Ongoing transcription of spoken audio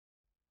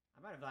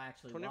might have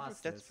actually 24,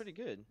 lost that's this. pretty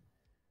good.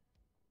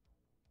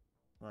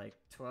 Like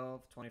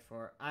 12,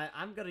 24.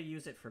 I'm gonna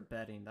use it for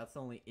betting. That's the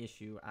only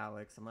issue,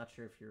 Alex. I'm not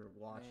sure if you're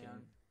watching.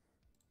 Man.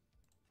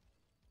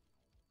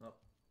 Oh.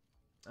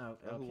 Oh,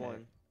 okay. Who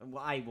won?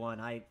 Well, I won.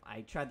 I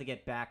tried to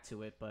get back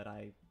to it, but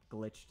I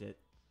glitched it.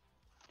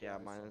 Yeah, I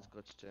mine is saw.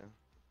 glitched too.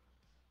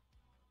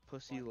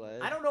 Pussy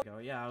led. I don't know.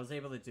 Yeah, I was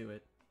able to do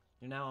it.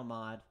 You're now a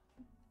mod.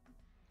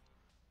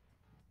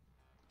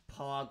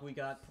 Pog, we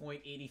got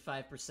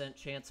 0.85%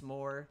 chance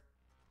more.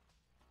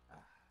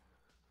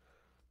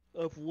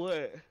 Of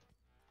what?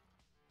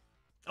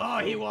 Oh,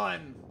 he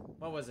won!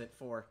 What was it,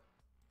 4?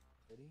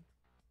 Did he?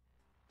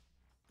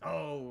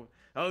 Oh,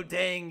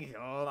 dang!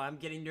 Oh, I'm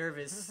getting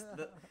nervous.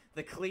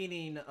 The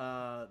cleaning,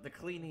 the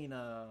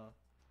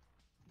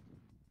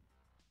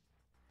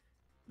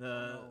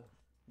no.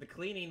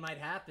 cleaning might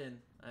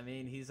happen. I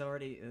mean, he's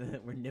already.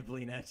 We're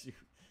nibbling at you.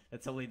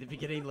 That's only the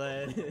beginning,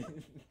 lad.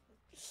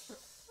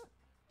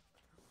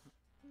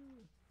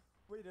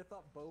 Wait, I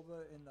thought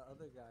Boba and the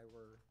other guy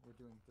were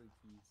doing 3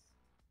 keys.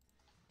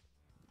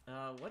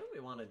 What do we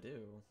want to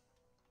do?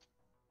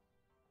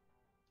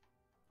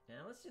 Yeah,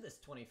 let's do this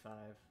 25.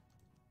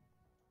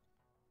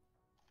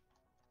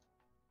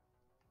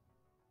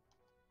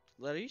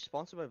 Led, are you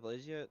sponsored by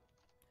Blaze yet?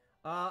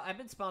 I've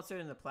been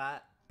sponsored in the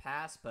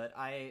past, but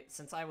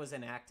since I was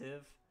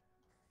inactive,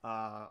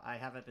 I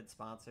haven't been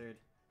sponsored.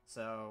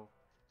 So,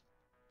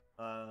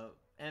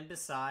 and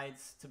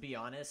besides, to be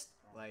honest,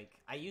 like,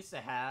 I used to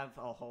have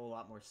a whole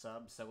lot more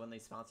subs, so when they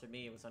sponsored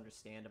me, it was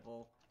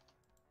understandable.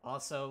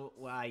 Also,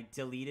 I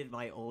deleted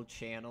my old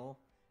channel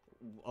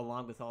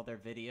along with all their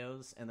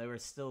videos, and they were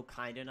still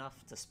kind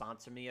enough to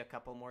sponsor me a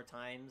couple more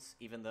times,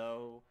 even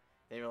though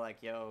they were like,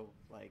 yo,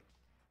 like,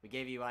 we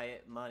gave you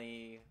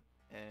money,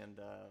 and,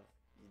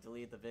 you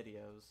deleted the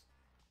videos.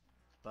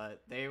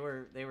 But they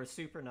were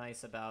super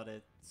nice about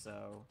it,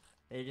 so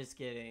they're just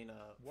getting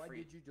Why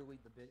free. did you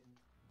delete the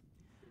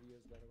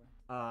videos, by the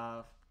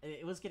way?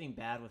 It was getting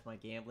bad with my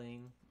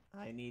gambling.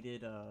 I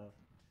needed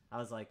I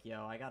was like,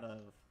 yo, I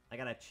gotta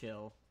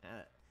chill.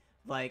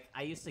 Like,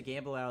 I used to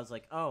gamble, and I was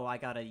like, oh,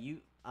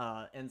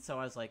 and so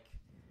I was like,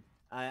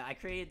 I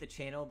created the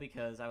channel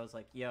because I was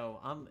like, yo,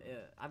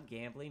 I'm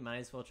gambling, might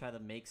as well try to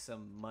make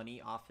some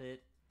money off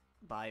it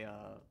by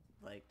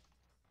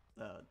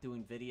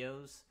doing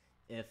videos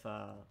if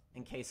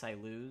in case I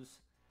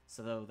lose.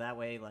 So that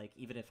way, like,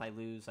 even if I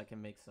lose, I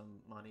can make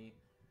some money.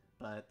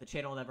 But the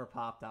channel never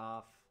popped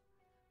off.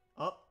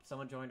 Oh,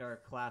 someone joined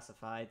our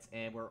classifieds,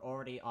 and we're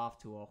already off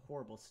to a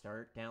horrible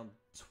start, down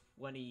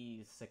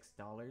 $26.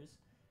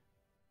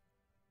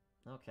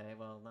 Okay,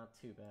 well, not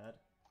too bad.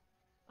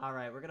 All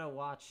right, we're gonna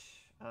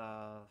watch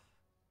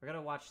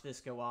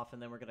this go off,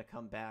 and then we're gonna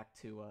come back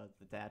to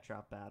the dad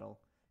drop battle,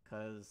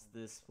 cause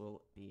this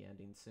will be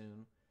ending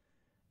soon.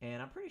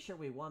 And I'm pretty sure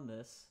we won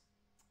this.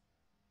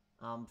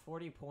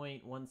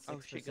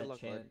 40.16%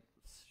 chance.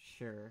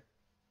 Sure.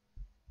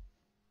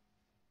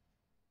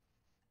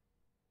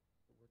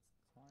 What's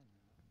the time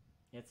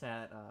now? It's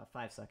at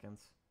 5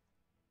 seconds.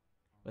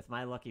 With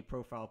my lucky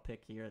profile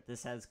pick here,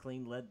 this has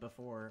clean lead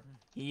before.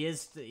 He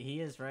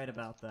is right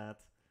about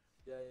that.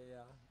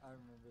 Yeah. I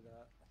remember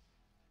that.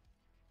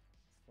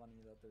 It's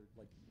funny that they're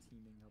like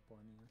teaming up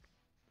on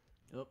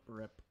you. Oh,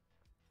 rip.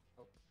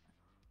 Oh.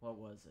 What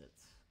was it?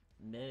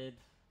 Mid.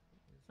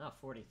 Not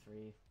 43.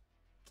 Wait,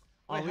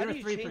 Oh, we how were do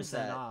you change 3%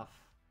 that? off.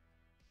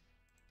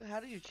 How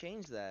do you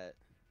change that?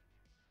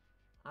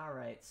 All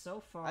right,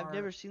 so far. I've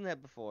never seen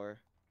that before.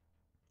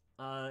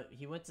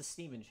 He went to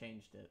Steam and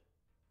changed it.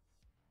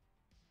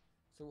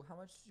 So how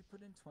much did you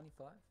put in?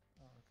 25?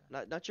 Oh,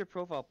 okay. Not your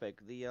profile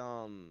pic. The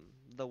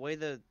way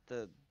the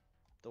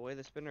way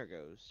the spinner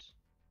goes.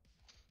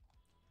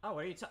 Oh,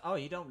 what are you? Oh,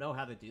 you don't know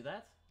how to do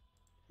that?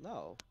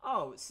 No.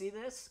 Oh, see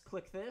this?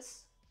 Click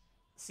this.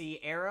 See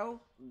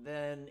arrow,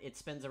 then it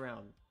spins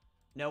around.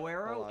 No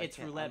arrow, Hold on, it's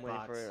I'm roulette waiting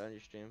box. for it on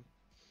your stream.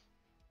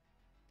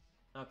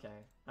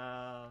 Okay.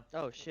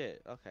 Oh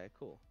shit. Okay,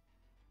 cool.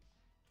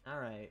 All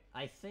right.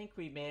 I think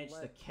we managed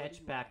to What do catch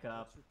you back want?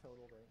 up. What's your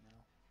total right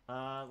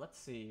now? Let's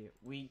see.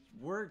 We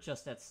were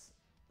just at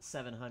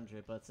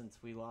 700, but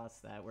since we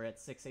lost that, we're at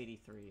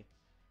 683.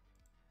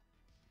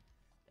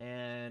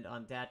 And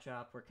on Dat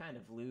Drop, we're kind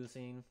of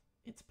losing.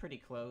 It's pretty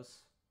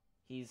close.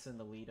 He's in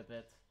the lead a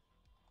bit.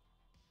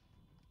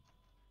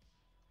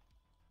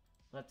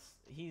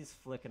 He's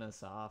flicking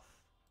us off.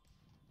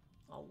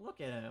 Oh, look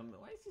at him.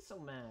 Why is he so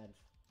mad?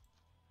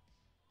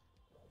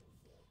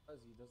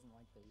 Because he doesn't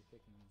like that you're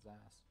kicking his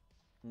ass.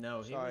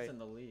 No, he Sorry. was in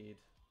the lead.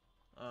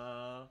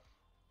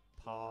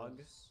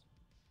 Pogs.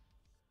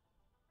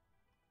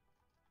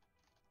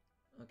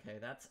 Okay,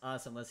 that's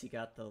us unless you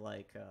got the,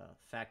 like,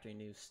 factory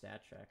new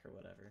stat track or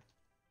whatever.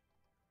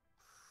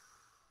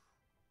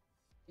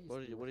 What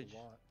did you-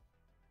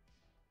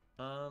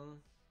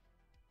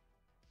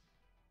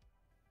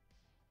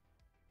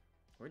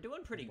 We're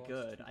doing pretty I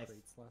good. lost 2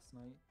 crates last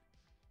night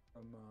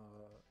from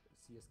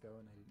CS:GO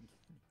and I didn't get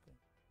anything.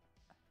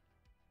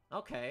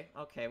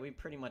 Okay, we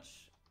pretty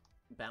much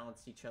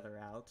balanced each other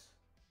out.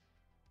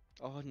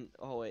 Oh,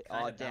 oh wait.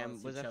 Kinda Oh, damn.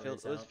 balance Was each that field?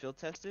 other's It was out. field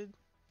tested?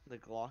 The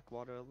Glock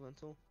water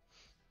elemental?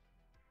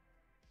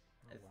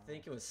 Oh, I wow.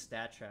 think it was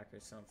Stat Track or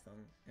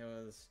something. It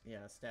was,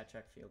 yeah, Stat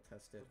Track field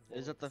tested. It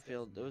was Whoa, not the this guy's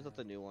field. It was not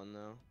the mad. new one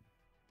though.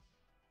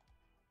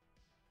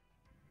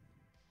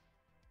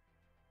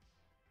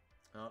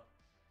 Oh,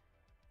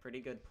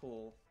 pretty good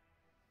pool.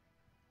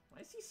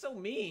 Why is he so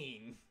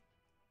mean?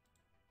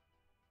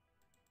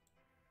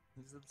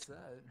 He's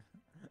upset.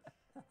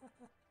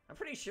 I'm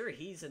pretty sure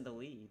he's in the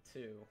lead,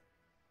 too.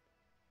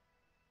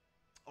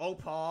 Oh,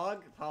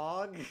 Pog!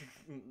 Pog!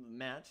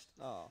 Matched.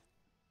 Oh.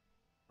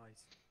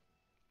 Nice.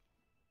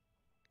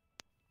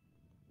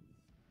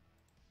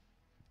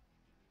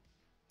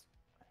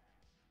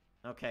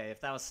 Okay,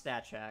 if that was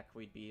Stat Track,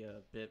 we'd be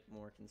a bit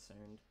more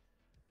concerned.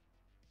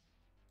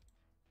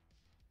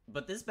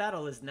 But this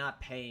battle is not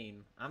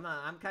paying. I'm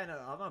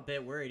a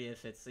bit worried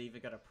if it's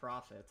even gonna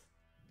profit.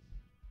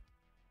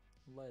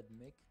 Lead,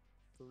 make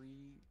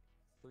three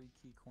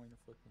key coin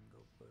flip and go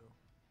blue.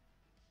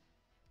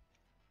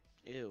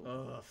 Ew.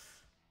 Ugh.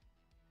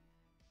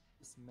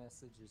 This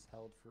message is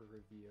held for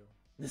review.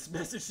 This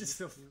message is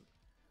so. Too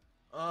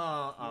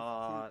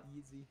Oh,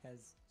 easy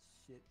has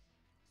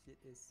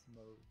shittest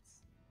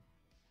modes.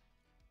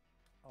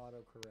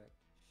 Autocorrect,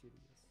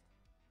 shittiest.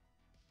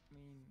 I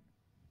mean,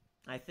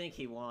 I think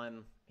he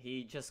won.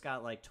 He just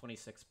got like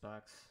 26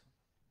 bucks.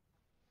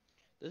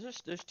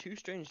 There's two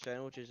strange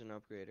sandwiches and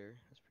upgrader.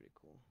 That's pretty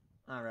cool.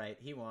 All right,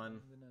 he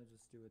won. I'm gonna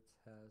just do a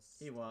test.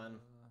 He won.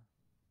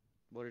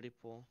 What did he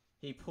pull?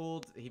 He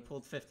pulled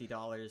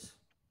 $50.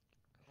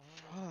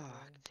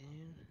 Fuck,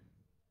 dude.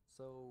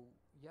 So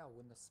yeah,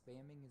 when the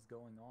spamming is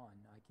going on,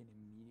 I can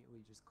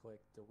immediately just click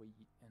delete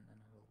and then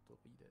it'll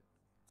delete it.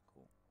 It's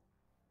cool.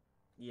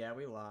 Yeah,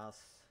 we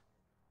lost.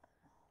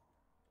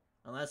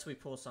 Unless we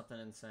pull something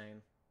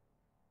insane.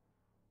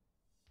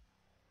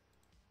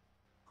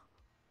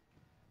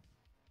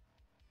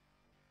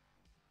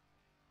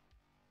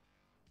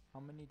 How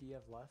many do you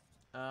have left?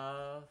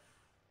 I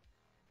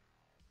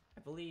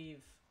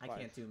believe I 5.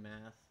 can't do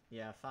math.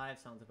 Yeah, 5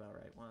 sounds about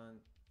right. 1,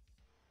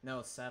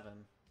 no, 7.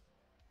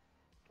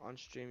 On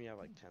stream, you have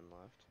like 10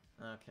 left.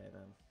 Okay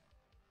then.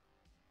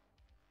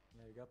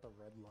 Yeah, you got the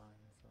red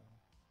line, so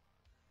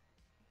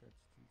that's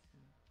GG.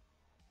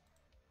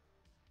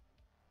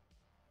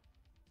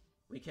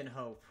 We can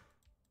hope.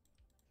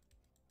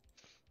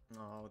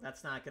 Oh,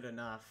 that's not good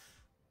enough.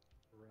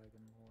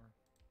 Dragon more.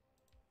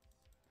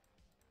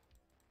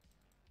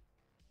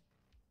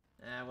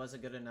 That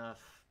wasn't good enough.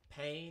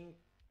 Pain?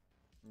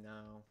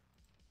 No.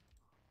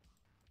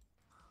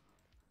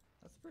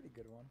 That's a pretty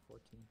good one.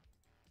 14.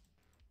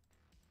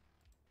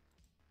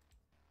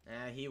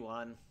 He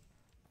won. You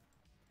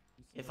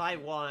If see I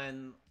it?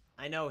 won,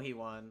 I know he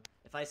won.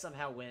 If I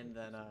somehow win,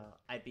 then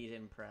I'd be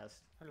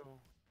impressed. Hello.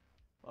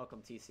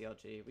 Welcome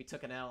TCLG. We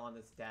took an L on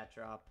this dat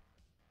drop.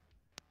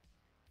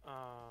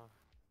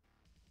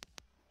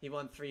 He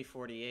won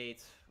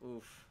 348.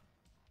 Oof.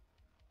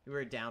 We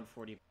were down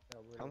 40. Yeah,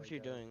 where How do much I you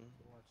go doing?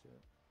 to watch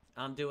it?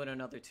 I'm doing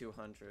another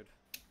 200.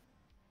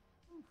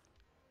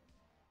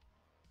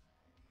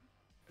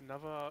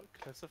 Another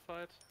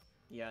classified?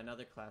 Yeah,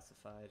 another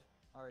classified.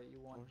 All right, you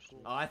won. Oh, Cool.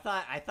 shit. Oh, I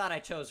thought I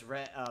chose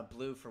red,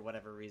 blue for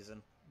whatever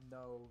reason.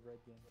 No red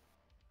game.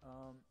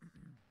 All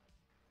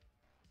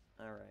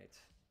right.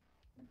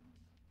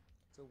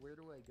 So where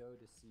do I go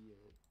to see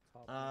it?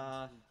 Top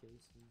Uh, 3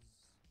 cases.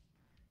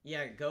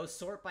 Yeah, go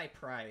sort by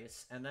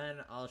price, and then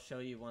I'll show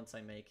you once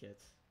I make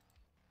it.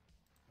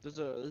 There's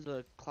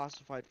a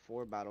classified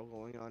 4 battle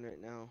going on right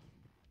now.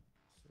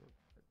 Sort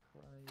by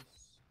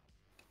price.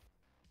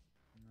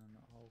 And then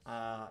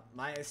also.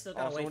 I still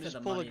gotta Also, wait someone for just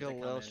the pull a money to come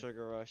Galil in.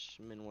 Sugar Rush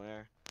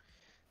Minware.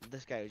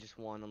 This guy just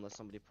won unless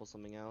somebody pulls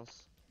something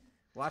else.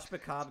 Watch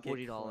Bacab get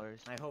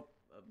 $40. I hope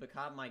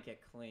Bacab might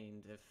get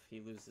cleaned if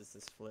he loses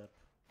this flip.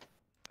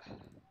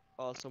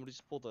 Oh, somebody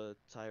just pulled a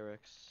Tyrex.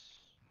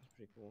 That's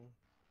pretty cool.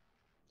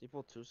 He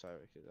pulled 2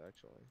 Cyrexes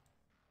actually.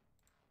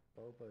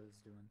 Boba is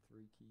doing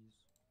 3 keys.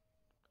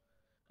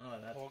 Oh,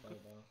 that's Pog.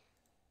 Bobo.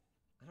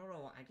 I don't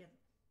know. I get.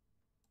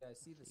 Yeah, I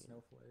see the Yeah.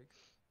 snowflake.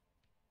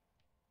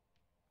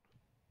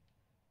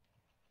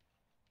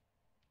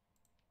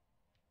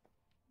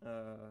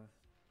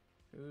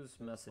 Who's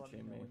Let me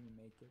messaging know me? when you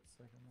make it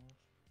so I can watch.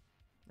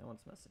 No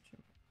one's messaging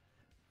me.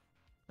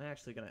 I'm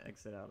actually gonna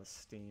exit out of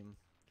Steam.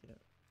 Get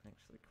it.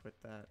 Actually, quit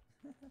that.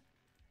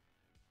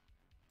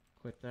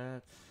 Quit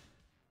that.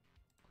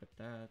 Quit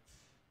that.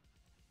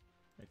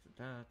 Exit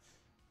that.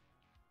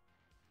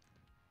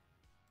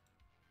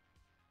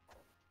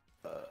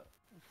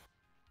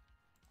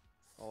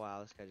 Oh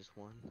wow, this guy just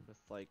won with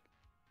like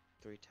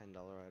 3 $10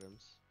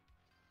 items.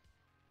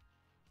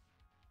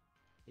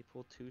 He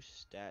pulled 2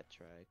 stat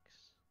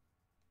tracks.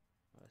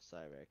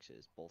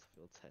 Cyrexes, both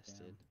field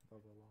tested. Damn,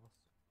 Boba lost.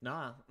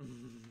 Nah.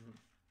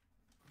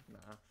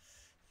 Nah.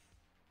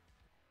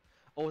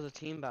 Oh, it was a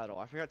team battle.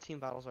 I forgot team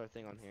battles are a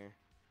thing on here.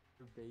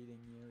 They're baiting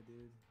you,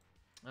 dude.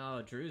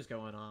 Oh, Drew's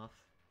going off.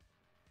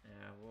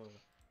 Yeah. Whoa.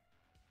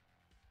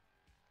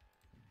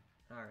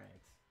 All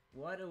right.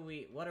 What are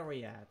we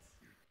at?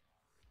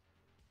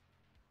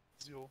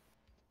 0.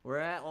 We're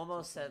at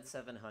almost at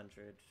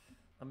 700.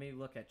 Let me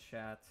look at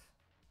chat.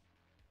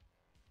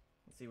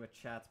 Let's see what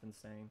chat's been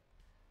saying.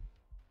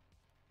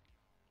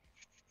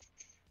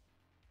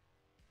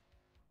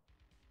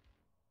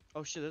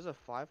 Oh shit, there's a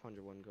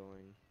 500 one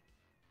going.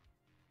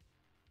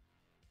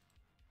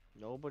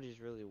 Nobody's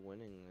really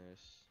winning this.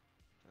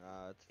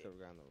 It's the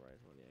around the right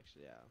one,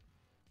 actually, yeah.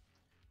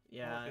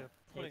 Yeah, they're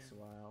it takes a putting-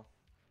 while.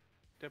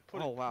 They're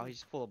putting. Oh wow,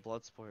 he's full of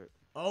blood sport.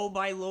 Oh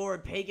my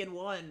lord, Pagan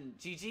won!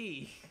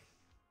 GG!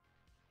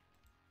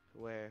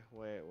 Where?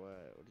 What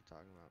are you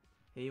talking about?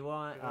 He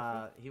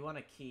won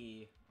a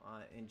key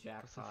in What's the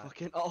jackpot.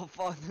 fucking All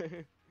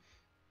Father?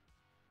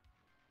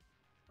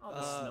 Oh,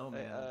 the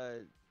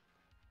snowman.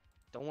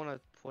 Don't want to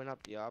point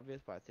out the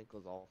obvious, but I think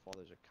those All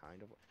Fathers are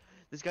kind of.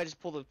 This guy just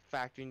pulled a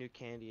factory new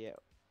candy at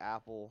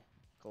Apple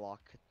Glock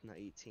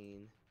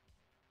 18.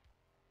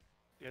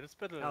 Yeah, this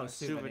battle Oh, is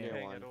souvenir not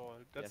paying one. at all.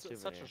 That's such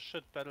souvenir. a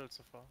shit battle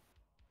so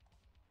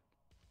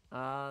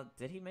far.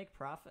 Did he make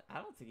profit?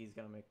 I don't think he's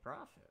gonna make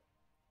profit.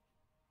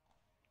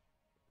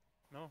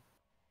 No.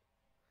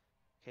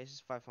 Case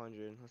is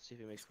 500. Let's see if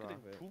he makes He's getting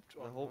profit. pooped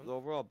The on, whole huh? the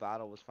overall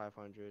battle was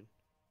 500.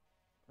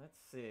 Let's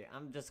see.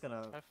 I'm just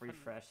gonna 500.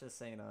 refresh.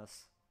 This ain't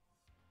us.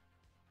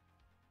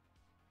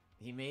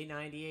 He made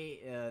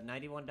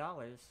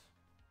 $91.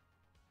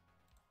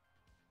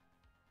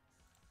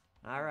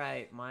 All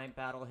right, my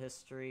battle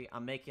history.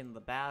 I'm making the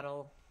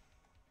battle.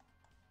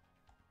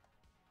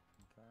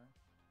 Okay.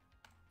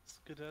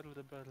 Skedaddle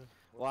the battle.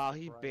 What's Wow, the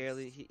he price?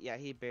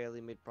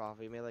 barely made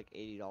profit. He made like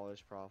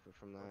 $80 profit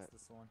from that. What's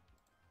this one?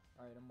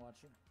 Alright, I'm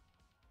watching.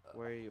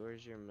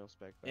 Where's your mil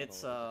spec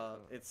battle?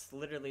 It's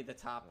literally the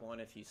top one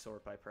if you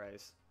sort by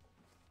price.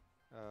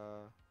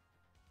 How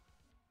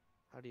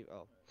do you?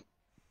 Oh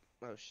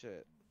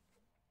shit.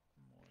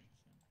 I'm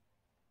watching.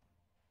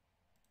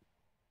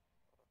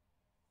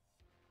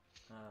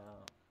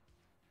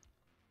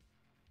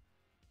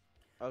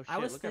 Oh shit. I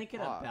was look at thinking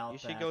pot. about You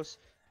should that. go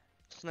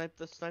snipe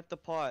the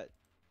pot.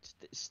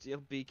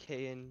 Steal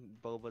BK and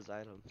Boba's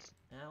items.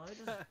 Yeah,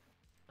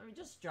 let me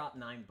just drop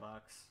 $9.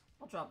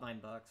 I'll drop $9.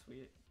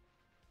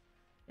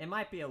 It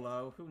might be a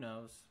low, who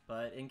knows?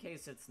 But in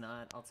case it's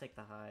not, I'll take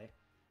the high.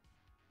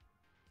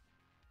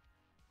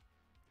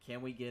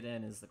 Can we get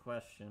in is the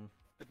question.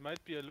 It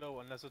might be a low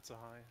unless it's a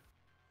high.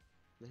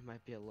 They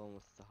might be alone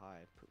with the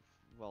high.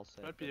 Well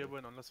said. It might be a brother.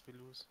 win unless we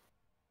lose.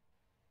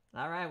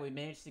 Alright, we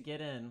managed to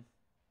get in.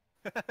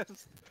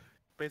 It's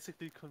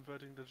basically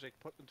converting the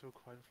jackpot into a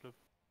coin flip.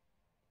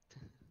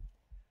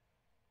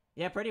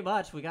 Yeah, pretty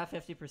much. We got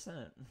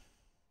 50%.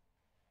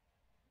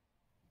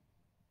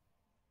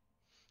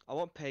 I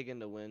want Pagan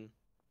to win.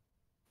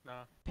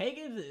 Nah.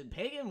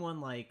 Pagan won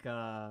like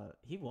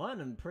he won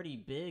a pretty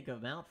big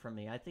amount from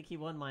me. I think he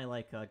won my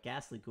like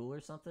ghastly ghoul or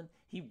something.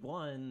 He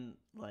won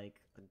like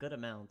a good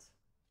amount.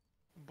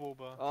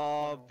 Boba.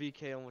 Oh, no.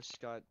 BK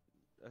almost got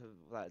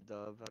that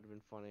dub. That'd have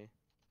been funny.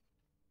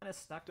 Kind of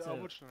stuck The to.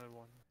 original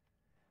one.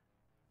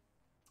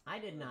 I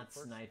did the not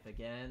first- snipe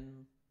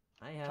again.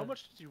 I have. How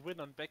much did you win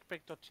on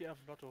backpack.tf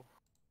Lotto?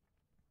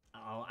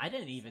 Oh, I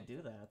didn't even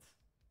do that.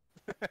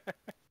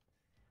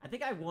 I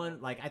think I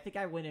won. Like I think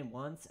I went in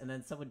once, and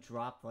then someone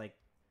dropped like.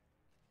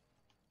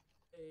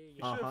 Hey,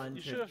 You A should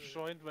hundred. have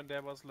joined when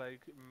there was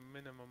like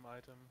minimum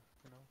item,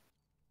 you know.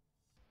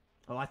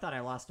 Oh, I thought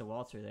I lost to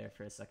Walter there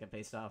for a second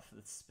based off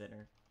the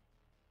spinner.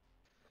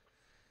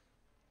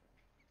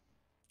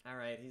 All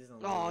right, he's in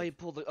the Oh, lead. he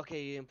pulled the.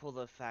 Okay, he didn't pull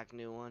the fact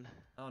new one.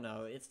 Oh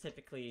no, it's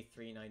typically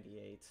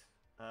 398.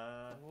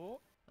 Oh,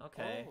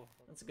 Okay, oh.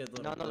 that's a good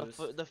No, little no, boost.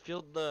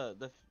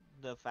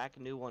 the fact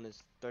new one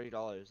is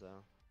 $30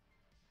 though.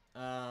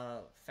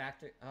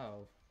 Factor.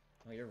 Oh,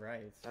 you're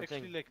right. It's I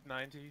actually think- like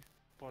 90,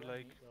 but Yeah,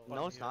 like. meat roll. one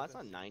No, it's here, not. It's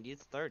that's- not 90.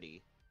 It's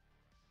 30.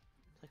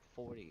 It's like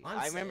 40. I'm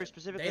I remember saying,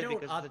 specifically they don't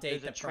because update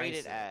there's the a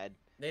traded prices. ad.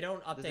 They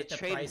don't There's a update the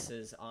trade-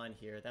 prices on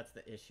here. That's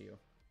the issue.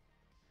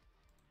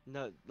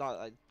 No, not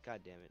like.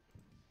 God damn it.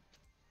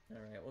 All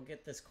right, we'll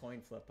get this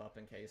coin flip up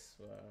in case.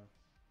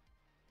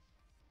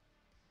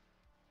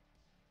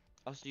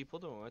 Oh, so you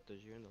pulled the one right there.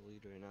 You're in the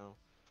lead right now.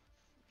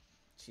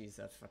 Jeez,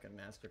 that fucking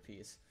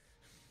masterpiece.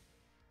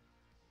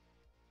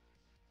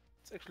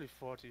 It's actually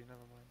 40, never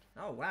mind.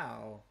 Oh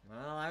wow.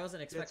 Well, I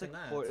wasn't Yeah, it's expecting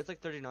like that. It's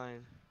like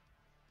 39.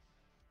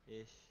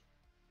 Ish.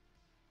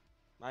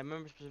 I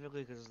remember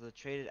specifically because the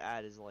traded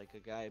ad is like a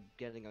guy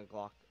getting a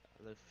Glock.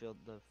 The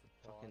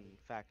fucking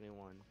fact new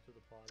one. to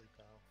the party,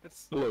 pal.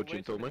 It's Hello, way too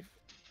many gentlemen.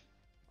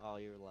 Oh,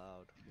 you're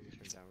loud. Let me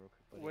turn it down real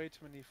quick, buddy. Way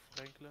too many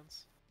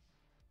Franklins.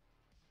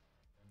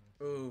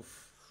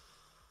 Oof.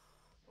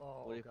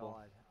 Oh What do you pull?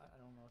 god, I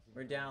don't know if you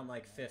We're know down that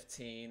like yet.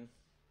 15.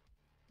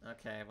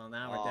 Okay, well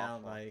now we're Oh,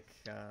 down fuck. like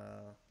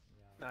Yeah.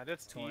 Nah,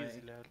 that's 20.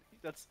 easy, lad.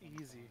 That's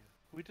easy.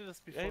 We did this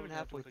before. Not we even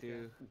gotta do halfway it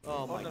again. through.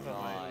 Oh my never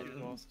god. mind,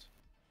 we lost.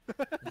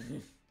 Goodbye.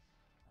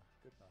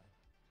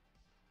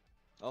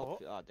 Oh, Oh.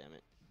 oh, damn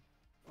it.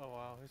 Oh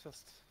wow, he's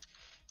just.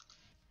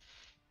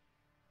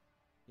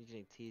 You're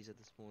getting teased at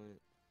this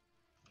point.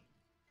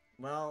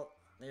 Well,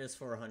 there's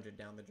 400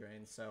 down the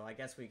drain, so I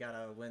guess we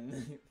gotta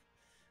win.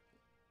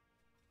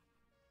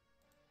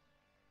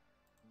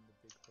 And the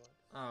big flex.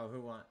 Oh,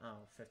 who won? Oh,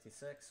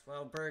 56.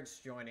 Well, Berg's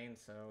joining,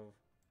 so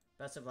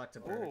best of luck to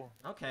Berg. Oh.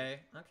 Okay,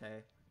 okay.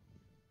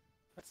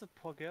 That's a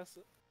poor guess.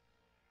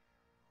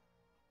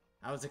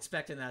 I was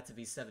expecting that to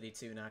be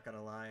 72, not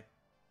gonna lie.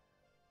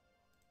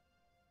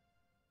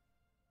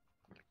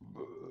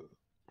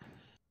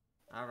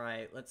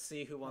 Alright, let's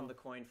see who won Oh. the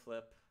coin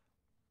flip.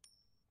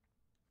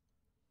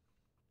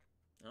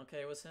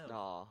 Okay, it was him. Aw.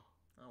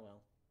 Oh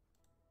well.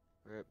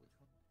 Rip.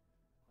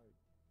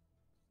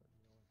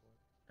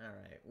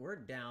 Alright, we're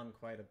down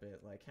quite a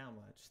bit. Like, how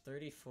much?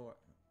 34.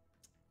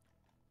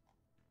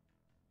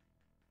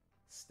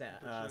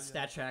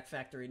 Stat Track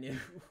Factory New.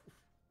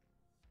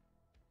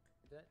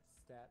 That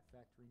stat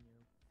factory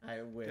new.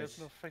 I wish. There's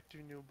no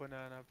factory new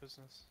banana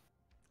business.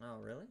 Oh,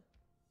 really?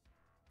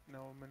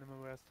 No,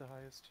 minimum wear is the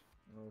highest.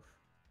 Oof.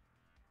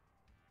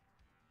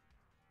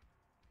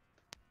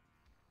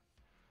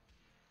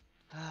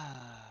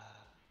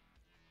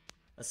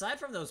 Aside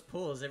from those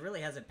pools, it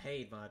really hasn't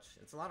paid much.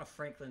 It's a lot of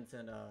Franklins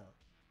and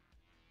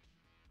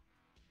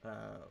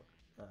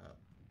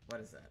what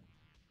is that?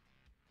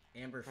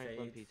 Amber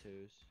Franklin Fades.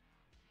 P2s.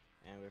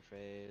 Amber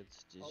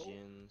Fades,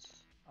 Digians.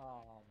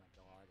 Oh my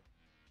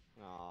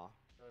god. Aw.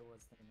 I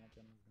was thinking that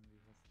gun was gonna be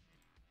this.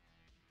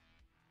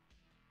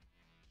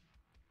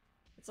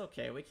 It's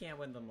okay, we can't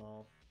win them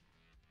all.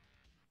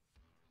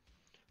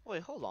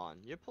 Wait, hold on.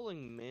 You're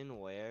pulling min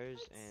wares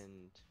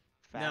and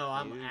No,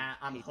 I'm new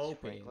I'm Pete's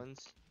hoping.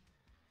 Franklins?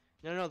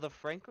 No, the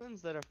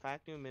Franklins that are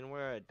fact new min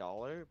wear are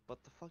 $1,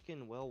 but the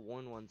fucking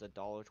well-worn one's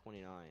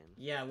 $1.29.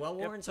 Yeah, well,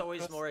 Warren's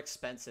always because- more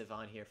expensive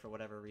on here for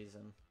whatever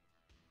reason.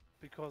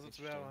 Because it's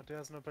rare, Interesting.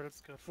 there's no battle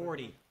skirt. for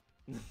 40.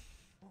 it.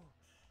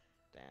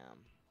 Damn.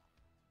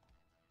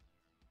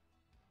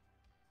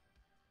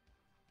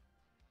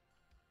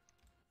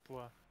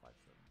 Boah. 5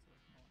 seconds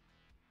left more.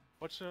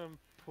 Watch him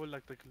pull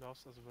like the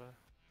gloves as well.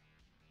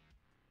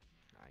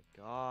 My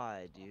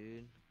god,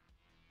 dude.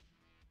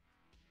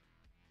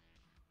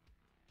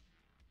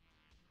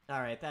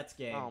 Alright, that's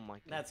game. Oh my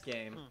god. That's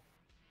game. Hmm.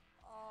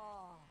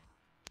 Oh.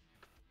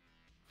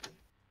 Oh,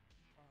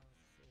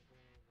 so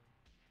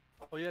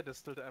horrible. Oh yeah, there's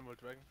still the Emerald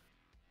Dragon.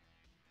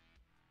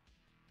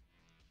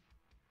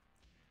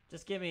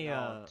 Just give me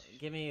Oh,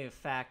 a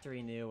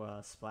factory new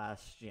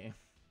splash jam.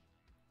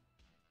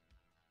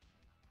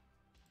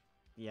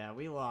 Yeah,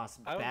 we lost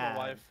I don't bad. know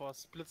why for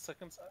split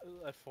seconds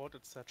I thought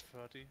it said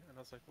 30 and I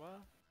was like,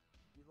 well,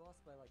 You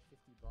lost by like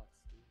 $50,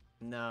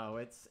 dude. No,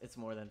 it's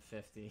more than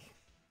 50.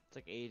 It's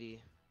like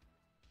 80.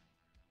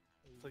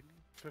 it's like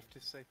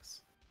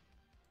 56.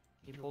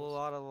 He pulled a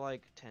lot of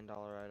like $10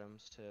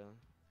 items too.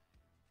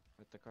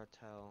 With the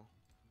cartel.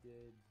 He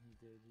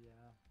did,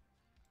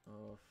 yeah.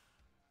 Oof.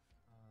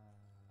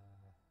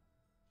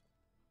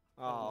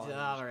 Oh, All you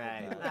just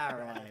right, pulled that. all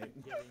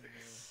right. Getting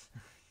you.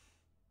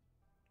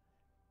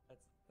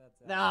 That's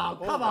No,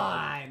 Oh, come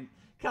wow. on,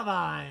 come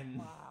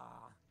on.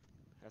 Ah.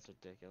 That's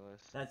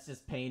ridiculous. That's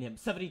just paying him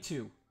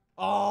 72.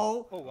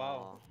 Oh. Oh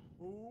wow.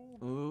 Aw,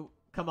 Ooh. Ooh,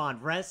 come on,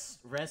 rest,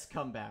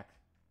 comeback.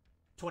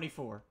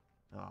 24.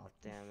 Oh,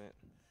 damn it.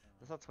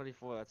 That's not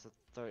 24, that's a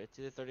 30. It's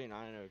either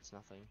 39 or it's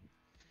nothing.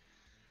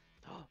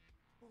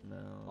 no.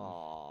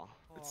 Aw.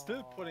 It's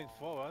still pulling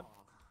forward.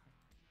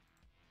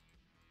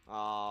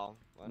 Aw.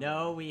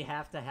 No, we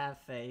have to have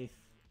faith.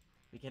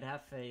 We can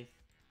have faith.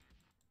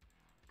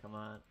 Come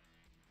on.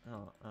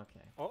 Oh,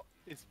 okay. Oh,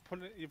 it's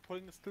pulling. You're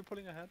pulling. Still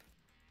pulling ahead.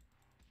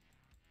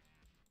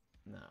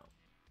 No.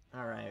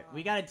 All right,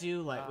 we gotta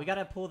do like we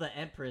gotta pull the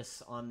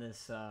Empress on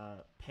this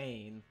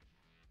pain.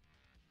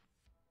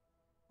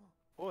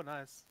 Oh,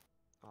 nice.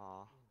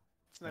 Aw.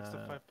 It's next to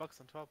Uh, $5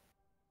 on top.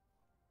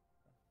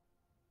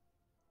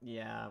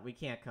 Yeah, we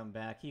can't come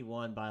back. He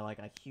won by like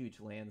a huge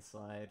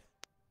landslide.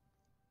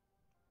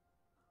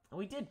 And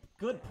we did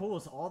good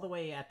pulls all the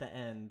way at the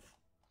end.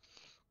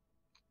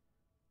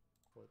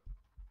 What?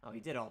 Oh, he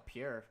did all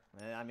pure.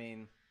 I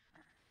mean,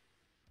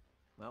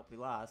 well, we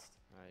lost.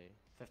 Alright.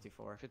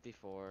 54.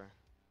 54.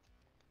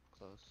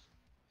 Close.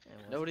 Yeah, it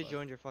was Nobody close.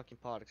 joined your fucking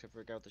pod except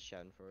for a guy with the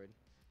Schadenfreude.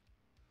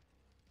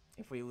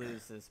 If we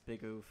lose this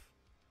big oof.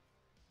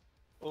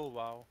 Oh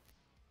wow.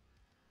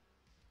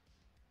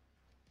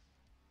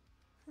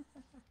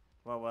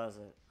 What was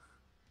it?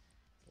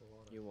 It's a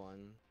lot of- You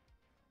won.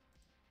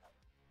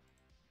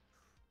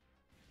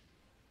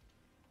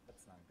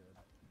 That's not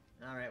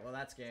good. Alright, well,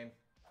 that's game.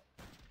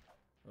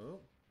 Ooh.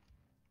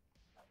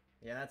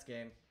 Yeah, that's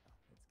game.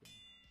 That's good.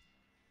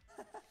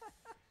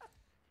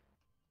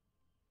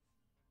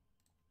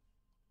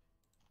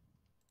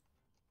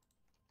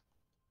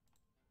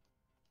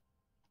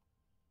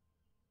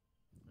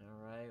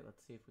 Alright,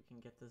 let's see if we can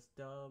get this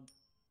dub.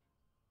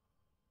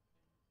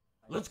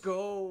 Let's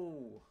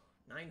go!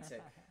 9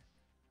 tick.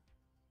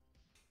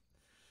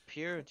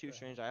 Pure and What two the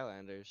strange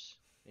islanders.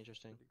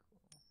 Interesting. Pretty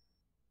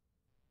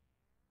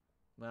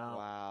cool. Well,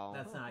 Wow.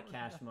 that's not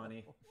cash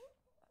money.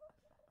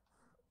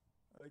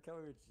 I like how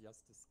we were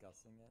just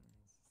discussing it, and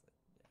it's just like,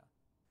 yeah.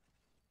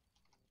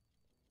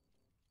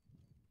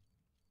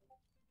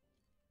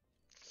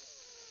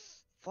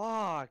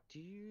 Fuck,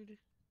 dude.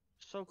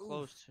 So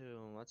close to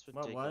him. That's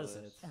What ridiculous. was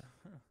it?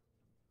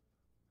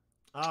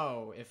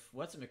 Oh, if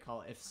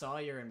if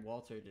Sawyer and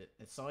Walter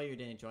if Sawyer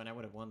didn't join, I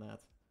would have won that.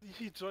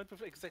 He joined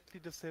with exactly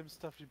the same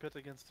stuff you bet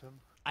against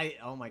him.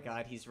 Oh my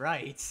god, he's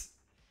right.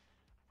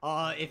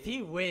 If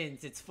he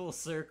wins, it's full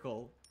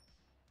circle.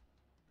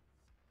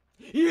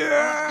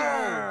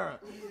 Yeah!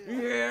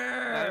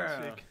 Yeah!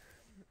 Magic.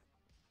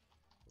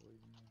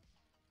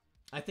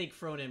 I think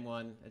Fronin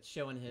won. It's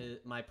showing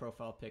my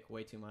profile pic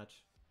way too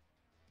much.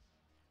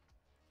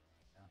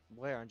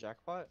 Where on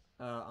jackpot?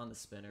 On the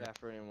spinner. Yeah,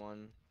 for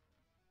anyone.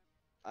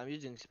 I'm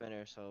using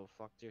spinner, so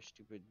fuck your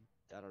stupid.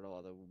 I don't know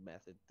other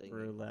method thing.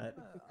 Roulette.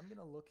 I'm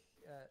gonna look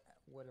at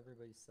what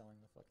everybody's selling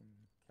the fucking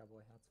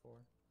cowboy hats for.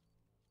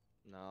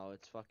 No,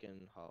 it's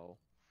fucking ho.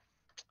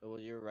 Well,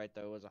 you're right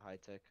though. It was a high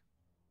tick.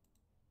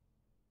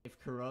 If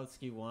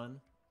Kurowski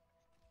won.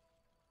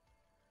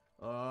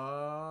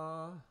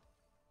 God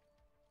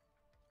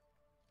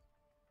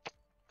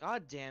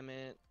damn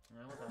it.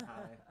 That was a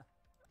high.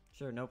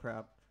 Sure, no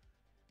prob.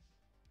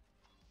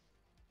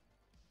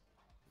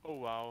 Oh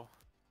wow.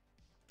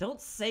 Don't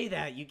say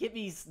that. You get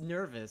me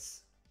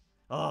nervous.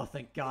 Oh,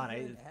 thank God.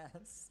 You're an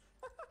ass.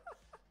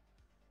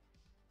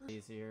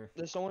 Easier.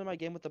 There's someone in my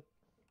game with the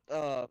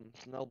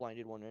smell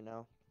blinded one right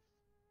now.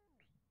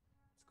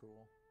 It's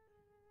cool.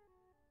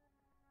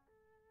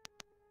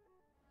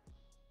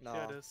 No.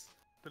 Here it is.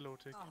 Below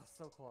tick. Oh,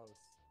 so close.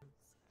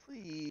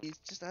 Please,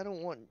 just I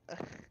don't want.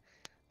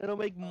 That'll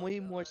make way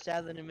more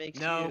sad than it makes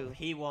No, you.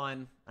 he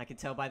won. I can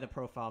tell by the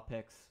profile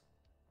pics.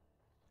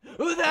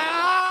 Who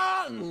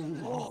that?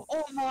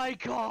 Oh my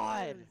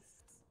god!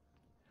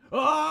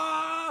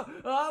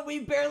 We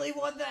barely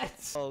won that.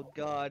 Oh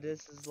god,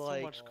 this is So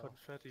like. much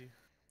confetti.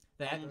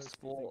 That Those two things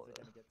spoiled. are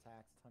gonna get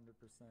taxed 100%.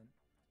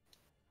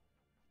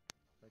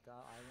 Like I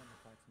want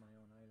to tax my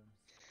own items.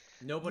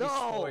 nobody No!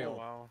 Oh spoiled.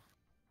 wow.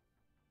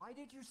 Why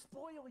did you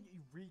spoil it,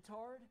 you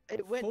retard?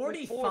 It went before. What do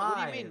you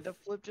 45. mean? The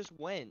flip just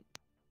went.